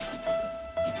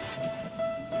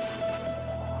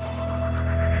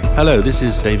Hello, this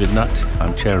is David Nutt.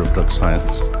 I'm Chair of Drug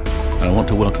Science, and I want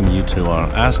to welcome you to our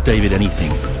Ask David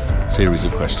Anything series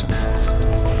of questions.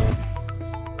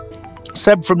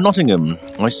 Seb from Nottingham.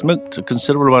 I smoked a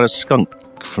considerable amount of skunk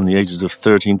from the ages of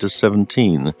 13 to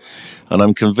 17, and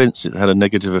I'm convinced it had a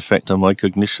negative effect on my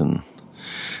cognition.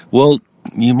 Well,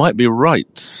 you might be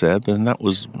right, Seb, and that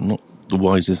was not the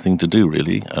wisest thing to do,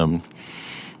 really.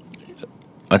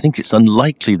 I think it's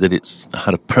unlikely that it's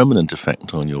had a permanent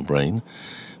effect on your brain,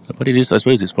 but it is. I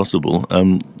suppose it's possible.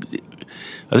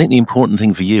 I think the important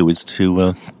thing for you is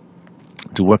to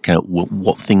work out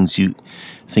what things you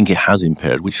think it has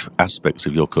impaired, which aspects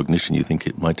of your cognition you think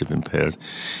it might have impaired,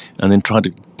 and then try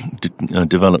to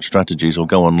develop strategies or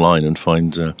go online and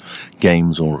find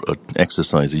games or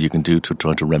exercises you can do to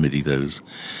try to remedy those.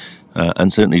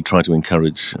 And certainly try to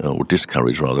encourage or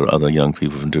discourage, rather, other young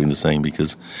people from doing the same,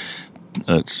 because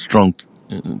strong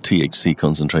THC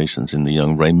concentrations in the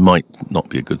young brain might not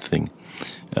be a good thing.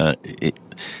 The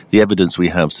evidence we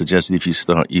have suggests that if you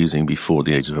start using before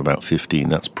the age of about 15,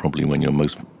 that's probably when you're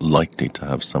most likely to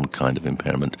have some kind of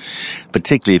impairment,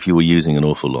 particularly if you were using an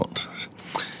awful lot.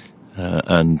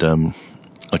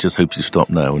 I just hope you stop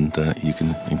now and you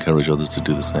can encourage others to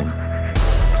do the same.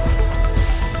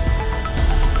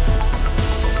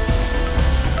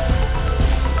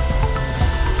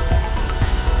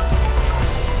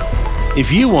 If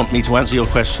you want me to answer your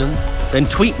question, then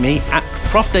tweet me at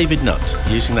Prof. David Nutt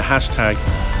using the hashtag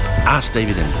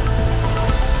AskDavidAnything.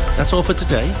 That's all for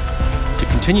today. To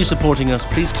continue supporting us,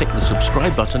 please click the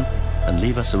subscribe button and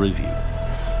leave us a review.